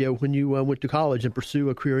journalism, when you went to college and pursue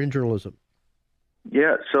a career in journalism?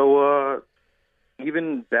 Yeah, so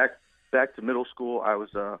even back to middle school, I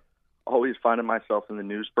was always finding myself in the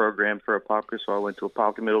news program for Apopka, so I went to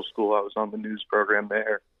Apopka Middle School. I was on the news program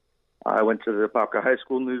there. I went to the Apopka High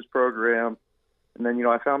School news program, and then,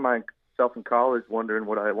 I found myself in college wondering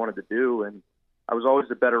what I wanted to do, and I was always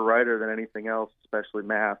a better writer than anything else, especially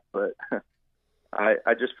math, but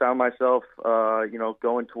I just found myself,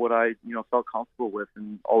 going to what I, felt comfortable with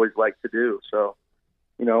and always liked to do. So,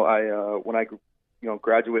 when I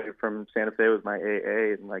graduated from Santa Fe with my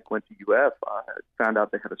AA and went to UF, I found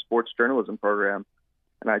out they had a sports journalism program,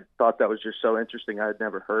 and I thought that was just so interesting. I had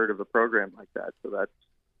never heard of a program like that, so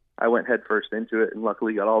I went headfirst into it, and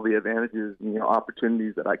luckily got all the advantages and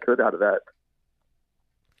opportunities that I could out of that.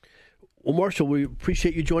 Well, Marshall, we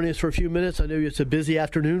appreciate you joining us for a few minutes. I know it's a busy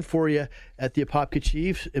afternoon for you at the Apopka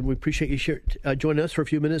Chief, and we appreciate you joining us for a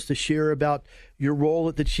few minutes to share about your role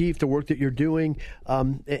at the Chief, the work that you're doing,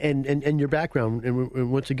 and your background.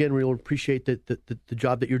 And once again, we appreciate the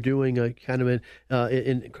job that you're doing, kind of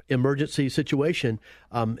in emergency situation,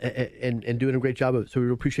 and doing a great job of it. So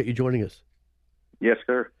we appreciate you joining us. Yes,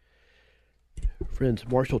 sir. Friends,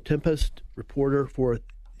 Marshall Tempest, reporter for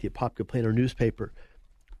the Apopka Planner newspaper.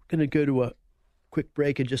 We're going to go to a quick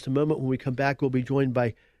break in just a moment. When we come back, we'll be joined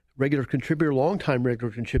by longtime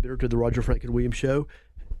regular contributor to the Roger Franklin Williams Show,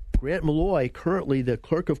 Grant Malloy, currently the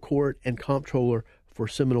clerk of court and comptroller for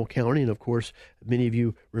Seminole County. And, of course, many of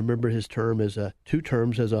you remember his term as two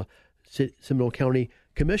terms as a Seminole County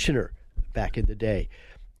commissioner back in the day,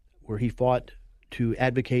 where he fought to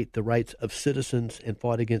advocate the rights of citizens and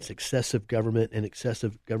fought against excessive government and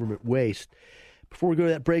excessive government waste. Before we go to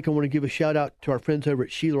that break, I want to give a shout-out to our friends over at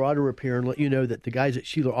Sheeler Auto Repair and let you know that the guys at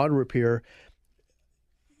Sheeler Auto Repair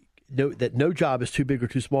know that no job is too big or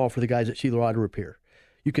too small for the guys at Sheeler Auto Repair.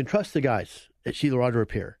 You can trust the guys at Sheeler Auto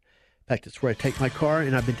Repair. In fact, it's where I take my car,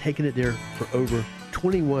 and I've been taking it there for over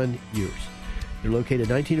 21 years. They're located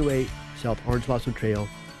 1908 South Orange Blossom Trail,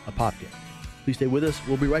 Apopka. Please stay with us.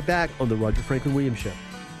 We'll be right back on the Roger Franklin Williams Show.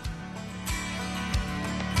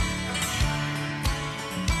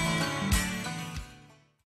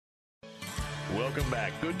 Welcome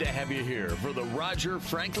back. Good to have you here for the Roger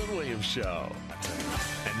Franklin Williams Show.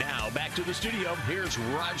 And now, back to the studio. Here's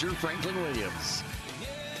Roger Franklin Williams.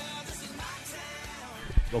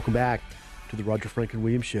 Welcome back to the Roger Franklin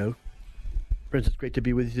Williams Show. Friends, it's great to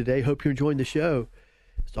be with you today. Hope you're enjoying the show.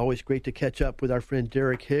 It's always great to catch up with our friend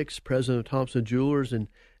Derek Hicks, president of Thompson Jewelers, and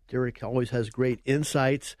Derek always has great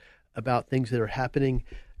insights about things that are happening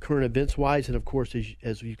current events-wise, and of course,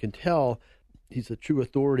 as you can tell, he's a true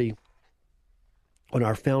authority on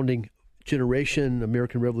our founding generation,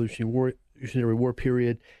 American Revolutionary War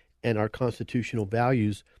period, and our constitutional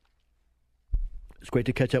values. It's great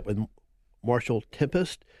to catch up with Marshall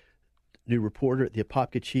Tempest, new reporter at the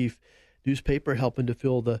Apopka Chief newspaper, helping to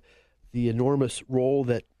fill the enormous role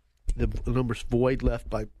that the enormous void left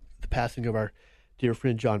by the passing of our dear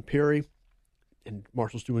friend John Perry. And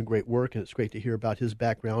Marshall's doing great work, and it's great to hear about his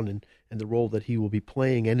background and the role that he will be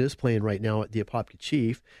playing and is playing right now at the Apopka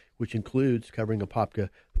Chief, which includes covering Apopka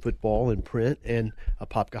football and print and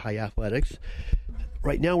Apopka High Athletics.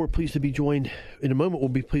 Right now, we're pleased to be joined, in a moment, we'll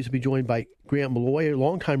be pleased to be joined by Grant Malloy, a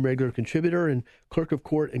longtime regular contributor and clerk of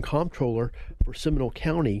court and comptroller for Seminole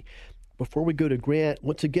County. Before we go to Grant,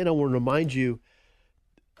 once again, I want to remind you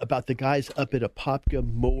about the guys up at Apopka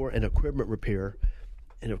Mower and Equipment Repair.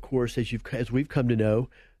 And of course, as we've come to know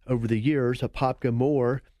over the years, Apopka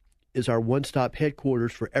Mower is our one-stop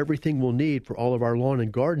headquarters for everything we'll need for all of our lawn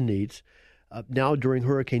and garden needs. Now during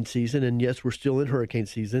hurricane season, and yes, we're still in hurricane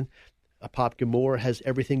season, Apopka Mower has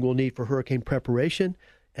everything we'll need for hurricane preparation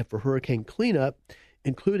and for hurricane cleanup,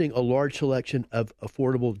 including a large selection of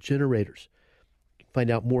affordable generators. You can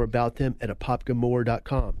find out more about them at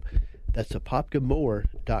apopkamower.com. That's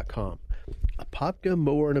apopkamower.com. Apopka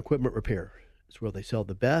Mower and Equipment Repair. It's where they sell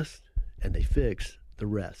the best and they fix the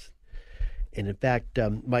rest. And in fact,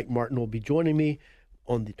 Mike Martin will be joining me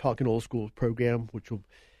on the Talking Old School program, which will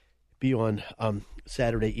be on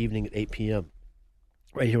Saturday evening at 8 p.m.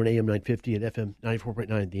 right here on AM 950 and FM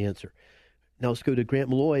 94.9, The Answer. Now let's go to Grant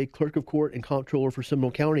Malloy, clerk of court and comptroller for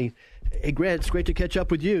Seminole County. Hey, Grant, it's great to catch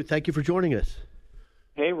up with you. Thank you for joining us.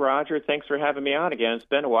 Hey, Roger. Thanks for having me on again. It's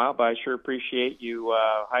been a while, but I sure appreciate you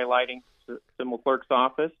highlighting Seminole Clerk's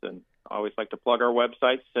office, and I always like to plug our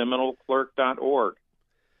website, SeminoleClerk.org.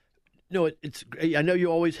 No, it's. I know you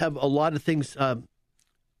always have a lot of things,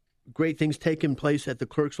 great things taking place at the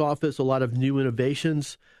clerk's office, a lot of new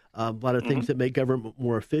innovations, a lot of things that make government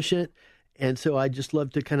more efficient. And so I just love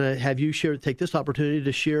to kind of have you take this opportunity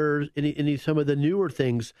to share some of the newer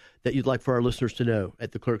things that you'd like for our listeners to know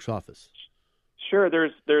at the clerk's office. Sure.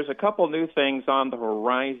 There's a couple new things on the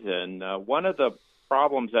horizon. One of the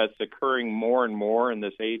problems that's occurring more and more in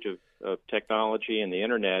this age of technology and the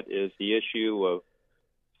internet is the issue of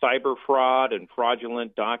cyber fraud and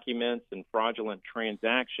fraudulent documents and fraudulent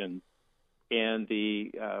transactions. And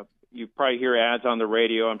you probably hear ads on the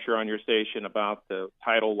radio, I'm sure on your station, about the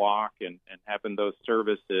title lock and having those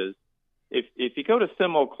services. If you go to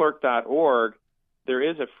SeminoleClerk.org, there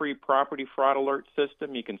is a free property fraud alert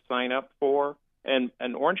system you can sign up for. And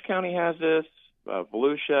Orange County has this,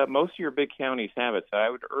 Volusia, most of your big counties have it. So I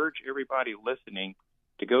would urge everybody listening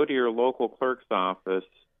to go to your local clerk's office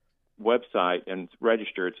website and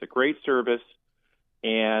register. It's a great service.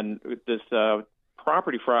 And this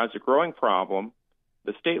property fraud is a growing problem.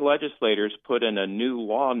 The state legislators put in a new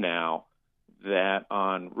law now that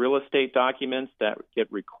on real estate documents that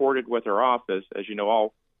get recorded with our office, as you know,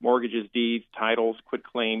 all mortgages, deeds, titles,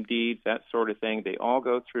 quitclaim deeds, that sort of thing, they all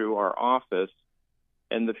go through our office.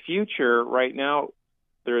 In the future, right now,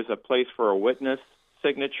 there is a place for a witness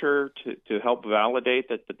signature to help validate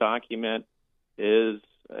that the document is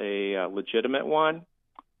a legitimate one.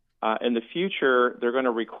 In the future, they're going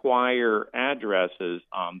to require addresses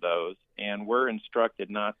on those, and we're instructed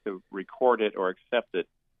not to record it or accept it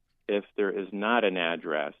if there is not an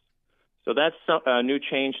address. So that's a new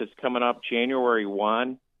change that's coming up January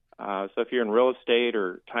 1. So if you're in real estate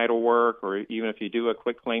or title work, or even if you do a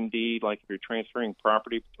quitclaim deed, like if you're transferring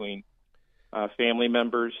property between family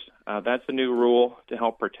members, that's a new rule to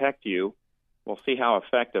help protect you. We'll see how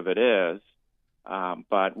effective it is.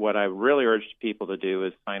 But what I really urge people to do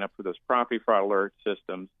is sign up for those property fraud alert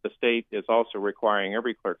systems. The state is also requiring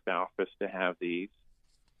every clerk's office to have these,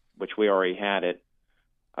 which we already had it.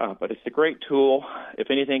 But it's a great tool.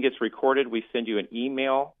 If anything gets recorded, we send you an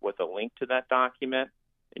email with a link to that document,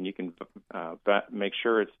 and you can make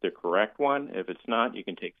sure it's the correct one. If it's not, you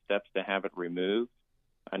can take steps to have it removed.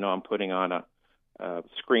 I know I'm putting on a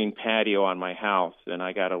screen patio on my house, and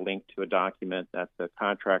I got a link to a document that the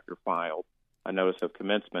contractor filed, a notice of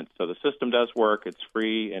commencement. So the system does work. It's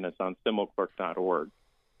free, and it's on SeminoleClerk.org.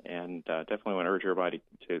 And definitely want to urge everybody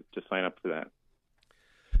to sign up for that.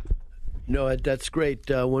 No, that's great.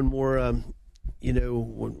 One more,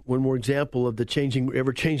 one more example of the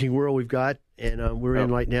ever-changing world we've got, and we're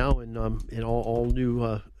in right now, and all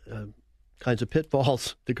new kinds of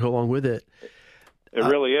pitfalls that go along with it. It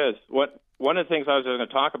really is. One of the things I was going to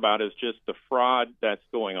talk about is just the fraud that's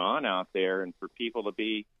going on out there, and for people to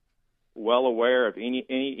be well aware of any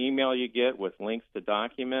email you get with links to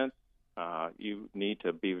documents. You need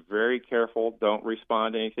to be very careful. Don't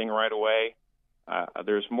respond to anything right away.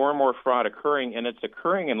 There's more and more fraud occurring, and it's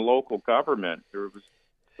occurring in local government. There was,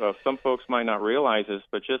 some folks might not realize this,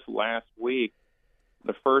 but just last week,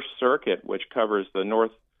 the First Circuit, which covers the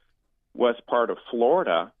northwest part of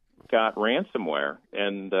Florida, got ransomware,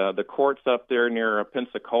 and the courts up there near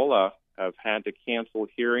Pensacola have had to cancel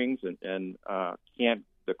hearings, and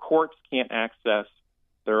the courts can't access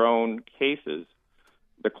their own cases.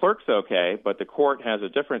 The clerk's okay, but the court has a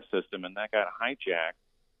different system, and that got hijacked.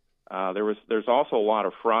 There's also a lot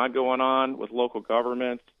of fraud going on with local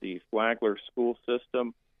governments. The Flagler school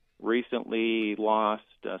system recently lost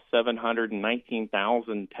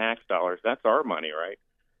 $719,000 tax dollars. That's our money, right?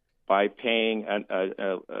 By paying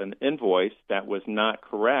an invoice that was not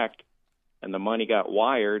correct, and the money got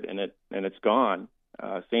wired, and it's gone.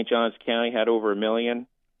 St. Johns County had over $1 million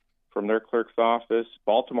from their clerk's office.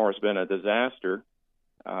 Baltimore's been a disaster.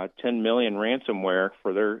 10 million ransomware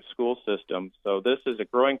for their school system. So this is a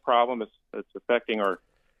growing problem. It's affecting our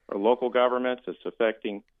local governments. It's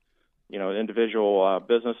affecting, individual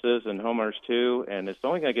businesses and homeowners too, and it's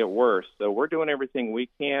only going to get worse. So we're doing everything we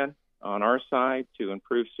can on our side to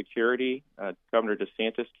improve security. Governor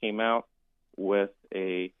DeSantis came out with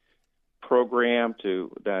a program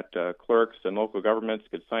that clerks and local governments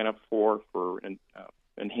could sign up for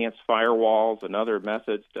enhanced firewalls and other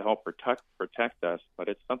methods to help protect us. But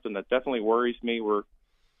it's something that definitely worries me. We're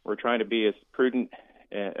trying to be as prudent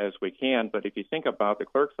as we can. But if you think about the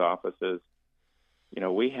clerk's offices,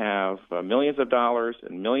 we have millions of dollars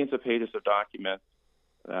and millions of pages of documents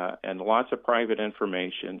and lots of private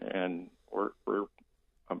information. And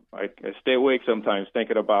I stay awake sometimes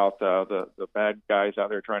thinking about the bad guys out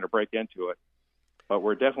there trying to break into it. But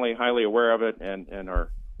we're definitely highly aware of it and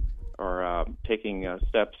are taking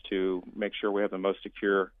steps to make sure we have the most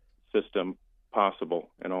secure system possible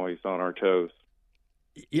and always on our toes.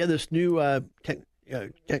 Yeah, this new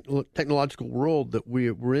technological world that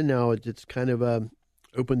we're in now, it's kind of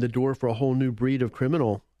opened the door for a whole new breed of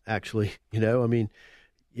criminal, actually.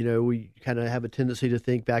 We kind of have a tendency to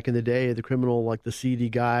think back in the day, the criminal, like the seedy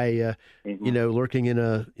guy, lurking in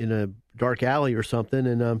a dark alley or something.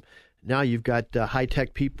 And now you've got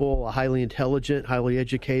high-tech people, highly intelligent, highly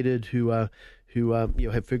educated, who have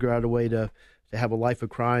figured out a way to have a life of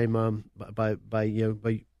crime by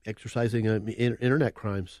exercising internet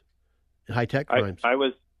crimes and high-tech crimes. I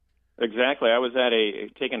was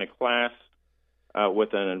taking a class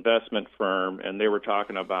with an investment firm, and they were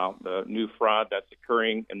talking about the new fraud that's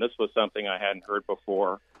occurring, and this was something I hadn't heard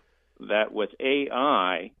before, that with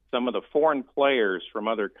AI, some of the foreign players from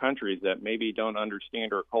other countries that maybe don't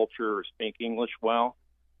understand our culture or speak English well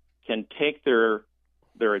can take their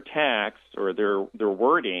attacks or their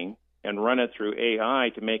wording and run it through AI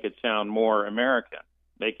to make it sound more American.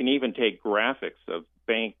 They can even take graphics of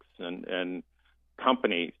banks and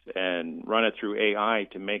companies and run it through AI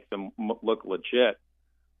to make them look legit.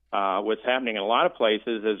 What's happening in a lot of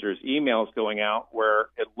places is there's emails going out where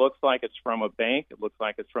it looks like it's from a bank, it looks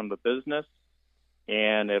like it's from the business,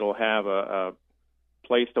 and it'll have a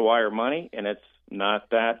place to wire money, and it's not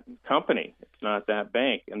that company, it's not that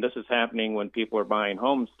bank. And this is happening when people are buying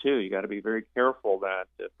homes too. You got to be very careful that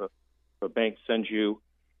if a bank sends you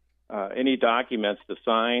any documents to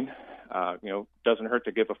sign, doesn't hurt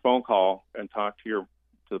to give a phone call and talk to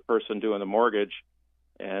the person doing the mortgage,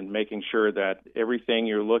 and making sure that everything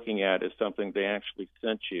you're looking at is something they actually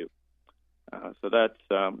sent you. So that's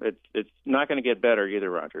it's not going to get better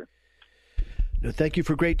either, Roger. No, thank you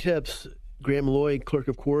for great tips, Grant Malloy, Clerk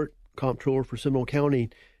of Court, Comptroller for Seminole County.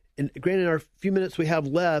 And Grant, in our few minutes we have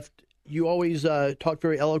left, you always talk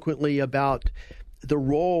very eloquently about the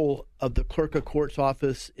role of the Clerk of Court's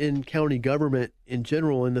office in county government in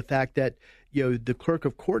general, and the fact that the Clerk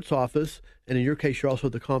of Court's office, and in your case you're also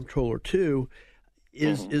the Comptroller too,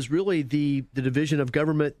 is really the division of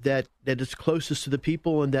government that is closest to the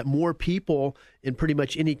people, and that more people in pretty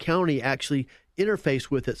much any county actually interface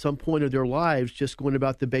with at some point of their lives, just going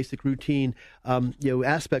about the basic routine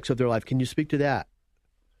aspects of their life. Can you speak to that?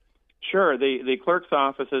 Sure. The clerk's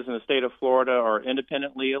offices in the state of Florida are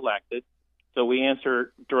independently elected, so we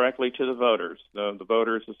answer directly to the voters. The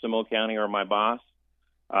voters of Seminole County are my boss.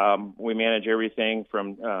 We manage everything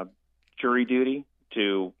from jury duty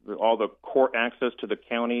to all the court access to the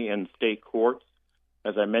county and state courts.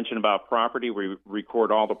 As I mentioned about property, we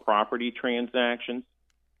record all the property transactions.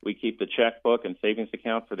 We keep the checkbook and savings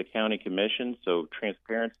account for the county commission, so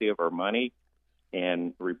transparency of our money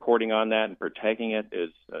and reporting on that and protecting it is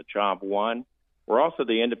job one. We're also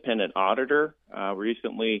the independent auditor.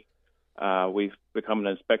 Recently, we've become an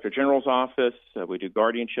inspector general's office. We do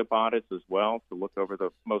guardianship audits as well to look over the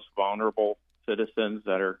most vulnerable citizens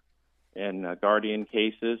that are in guardian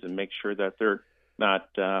cases and make sure that they're not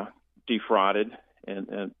defrauded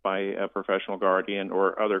and by a professional guardian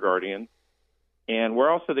or other guardians. And we're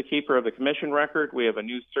also the keeper of the commission record. We have a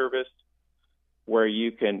new service where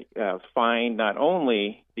you can find not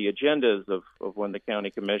only the agendas of when the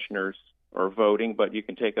county commissioners are voting, but you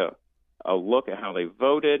can take a look at how they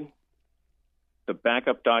voted, the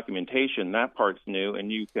backup documentation, that part's new,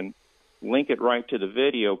 and you can link it right to the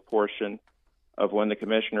video portion of when the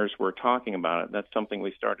commissioners were talking about it. That's something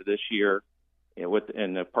we started this year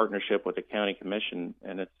in a partnership with the county commission,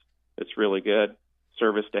 and it's really good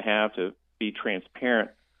service to have to be transparent.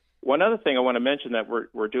 One other thing I want to mention that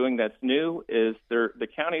we're doing that's new is the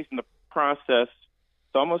county's in the process.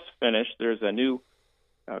 It's almost finished. There's a new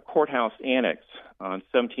courthouse annex on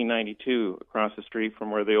 1792 across the street from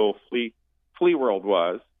where the old Flea World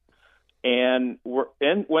was. And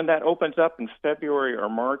when that opens up in February or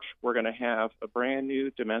March, we're going to have a brand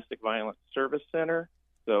new domestic violence service center.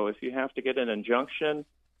 So if you have to get an injunction,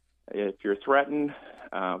 if you're threatened,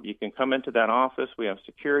 you can come into that office. We have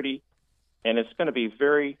security, and it's going to be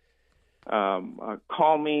very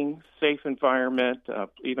calming, safe environment,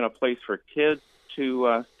 even a place for kids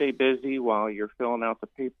to stay busy while you're filling out the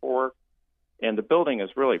paperwork. And the building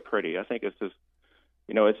is really pretty. I think it's just,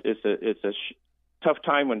 it's a tough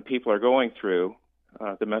time when people are going through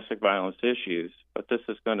domestic violence issues, but this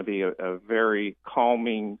is going to be a very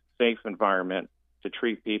calming, safe environment to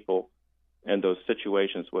treat people in those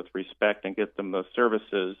situations with respect and get them the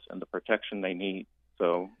services and the protection they need.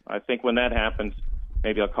 So I think when that happens,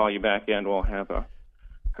 maybe I'll call you back in. We'll have a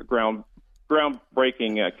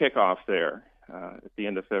groundbreaking kickoff there at the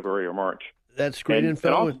end of February or March. That's great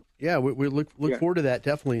info. We look forward to that,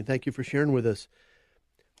 definitely. And thank you for sharing with us.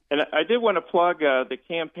 And I did want to plug the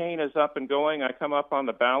campaign is up and going. I come up on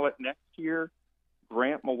the ballot next year,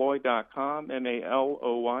 grantmalloy.com,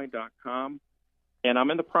 MALOY.com. And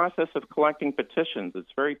I'm in the process of collecting petitions.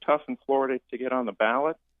 It's very tough in Florida to get on the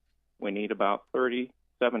ballot. We need about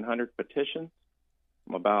 3,700 petitions.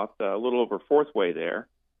 I'm about a little over fourth way there.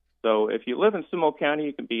 So if you live in Seminole County,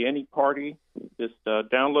 you can be any party. Just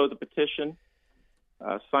download the petition,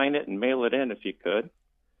 sign it, and mail it in if you could.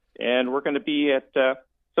 And we're going to be at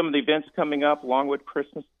some of the events coming up, Longwood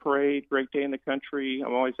Christmas Parade, Great Day in the Country.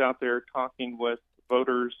 I'm always out there talking with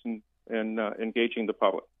voters and engaging the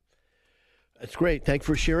public. That's great. Thanks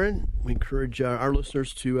for sharing. We encourage our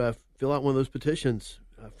listeners to fill out one of those petitions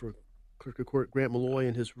for Clerk of Court Grant Malloy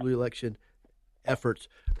and his re-election efforts.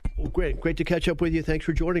 Well, great to catch up with you. Thanks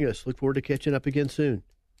for joining us. Look forward to catching up again soon.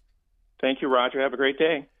 Thank you, Roger. Have a great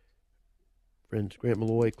day. Friends, Grant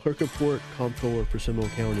Malloy, Clerk of Court, Comptroller for Seminole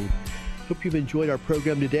County. Hope you've enjoyed our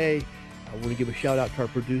program today. I want to give a shout out to our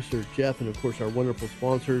producer, Jeff, and of course our wonderful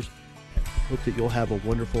sponsors. Hope that you'll have a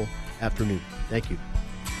wonderful afternoon. Thank you.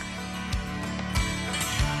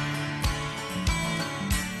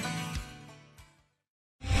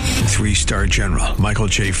 Three-star General Michael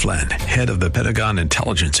J. Flynn, head of the Pentagon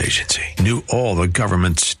Intelligence Agency, knew all the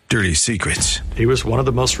government's dirty secrets. He was one of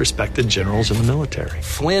the most respected generals in the military.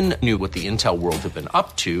 Flynn knew what the intel world had been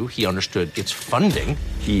up to. He understood its funding.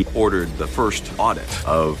 He ordered the first audit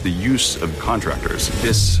of the use of contractors.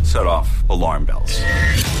 This set off alarm bells.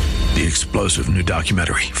 The explosive new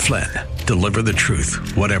documentary, Flynn, Deliver the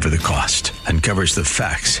Truth, Whatever the Cost, uncovers the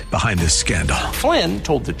facts behind this scandal. Flynn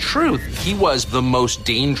told the truth. He was the most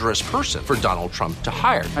dangerous person for Donald Trump to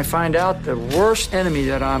hire. I find out the worst enemy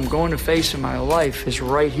that I'm going to face in my life is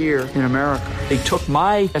right here in America. They took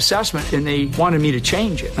my assessment and they wanted me to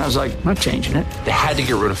change it. And I was like, I'm not changing it. They had to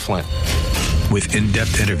get rid of Flynn. With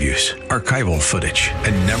in-depth interviews, archival footage,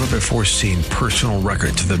 and never-before-seen personal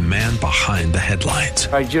records of the man behind the headlines.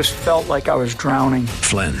 I just felt like I was drowning.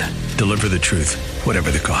 Flynn, Deliver the Truth, Whatever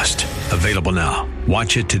the Cost. Available now.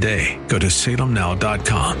 Watch it today. Go to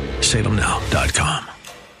salemnow.com. salemnow.com.